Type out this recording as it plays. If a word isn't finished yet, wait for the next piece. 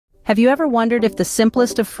Have you ever wondered if the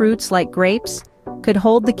simplest of fruits, like grapes, could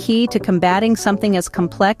hold the key to combating something as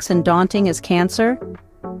complex and daunting as cancer?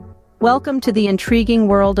 Welcome to the intriguing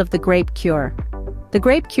world of the grape cure. The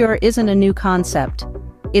grape cure isn't a new concept.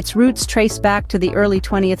 Its roots trace back to the early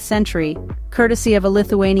 20th century, courtesy of a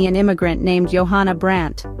Lithuanian immigrant named Johanna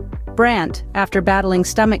Brandt. Brandt, after battling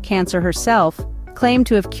stomach cancer herself, claimed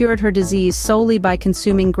to have cured her disease solely by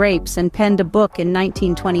consuming grapes and penned a book in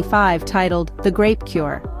 1925 titled The Grape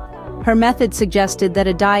Cure. Her method suggested that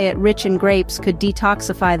a diet rich in grapes could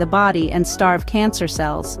detoxify the body and starve cancer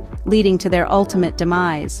cells, leading to their ultimate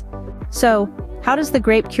demise. So, how does the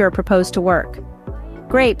grape cure propose to work?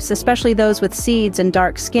 Grapes, especially those with seeds and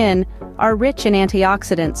dark skin, are rich in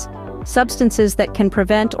antioxidants, substances that can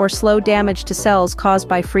prevent or slow damage to cells caused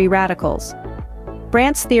by free radicals.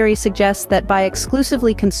 Brandt's theory suggests that by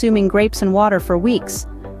exclusively consuming grapes and water for weeks,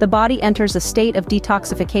 the body enters a state of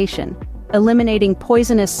detoxification, eliminating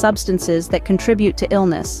poisonous substances that contribute to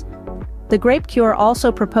illness. The grape cure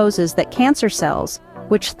also proposes that cancer cells,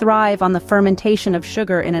 which thrive on the fermentation of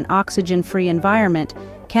sugar in an oxygen-free environment,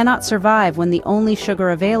 cannot survive when the only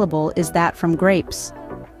sugar available is that from grapes.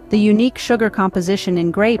 The unique sugar composition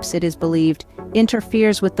in grapes, it is believed,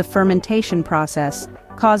 interferes with the fermentation process,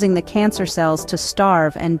 causing the cancer cells to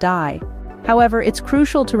starve and die. However, it's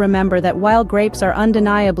crucial to remember that while grapes are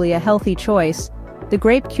undeniably a healthy choice, the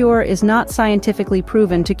grape cure is not scientifically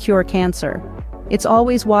proven to cure cancer. It's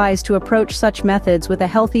always wise to approach such methods with a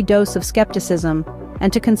healthy dose of skepticism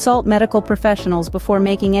and to consult medical professionals before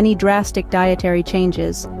making any drastic dietary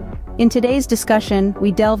changes. In today's discussion,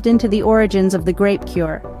 we delved into the origins of the grape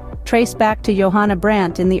cure, traced back to Johanna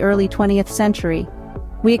Brandt in the early 20th century.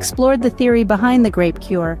 We explored the theory behind the grape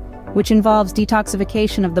cure, which involves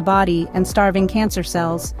detoxification of the body and starving cancer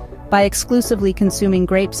cells by exclusively consuming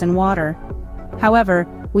grapes and water. However,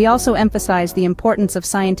 we also emphasized the importance of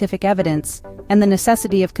scientific evidence and the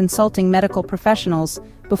necessity of consulting medical professionals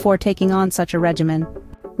before taking on such a regimen.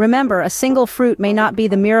 Remember, a single fruit may not be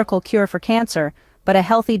the miracle cure for cancer, but a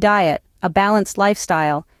healthy diet, a balanced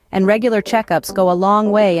lifestyle, and regular checkups go a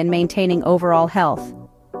long way in maintaining overall health.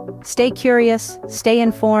 Stay curious, stay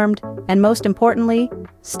informed, and most importantly,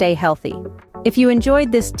 stay healthy. If you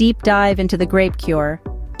enjoyed this deep dive into the grape cure,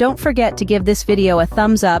 don't forget to give this video a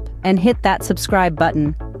thumbs up and hit that subscribe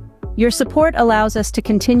button. Your support allows us to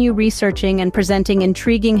continue researching and presenting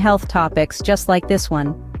intriguing health topics just like this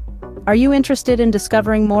one. Are you interested in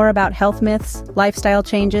discovering more about health myths, lifestyle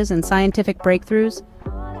changes, and scientific breakthroughs?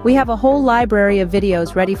 We have a whole library of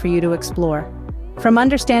videos ready for you to explore. From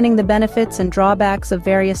understanding the benefits and drawbacks of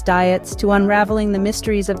various diets to unraveling the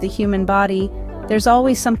mysteries of the human body, there's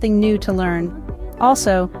always something new to learn.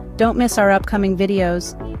 Also, don't miss our upcoming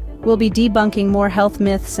videos. We'll be debunking more health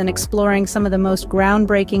myths and exploring some of the most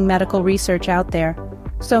groundbreaking medical research out there.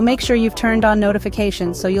 So make sure you've turned on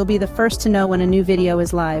notifications so you'll be the first to know when a new video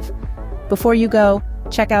is live. Before you go,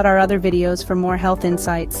 check out our other videos for more health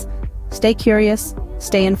insights. Stay curious,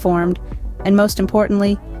 stay informed, and most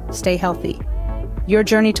importantly, stay healthy. Your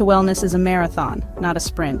journey to wellness is a marathon, not a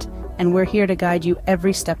sprint, and we're here to guide you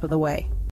every step of the way.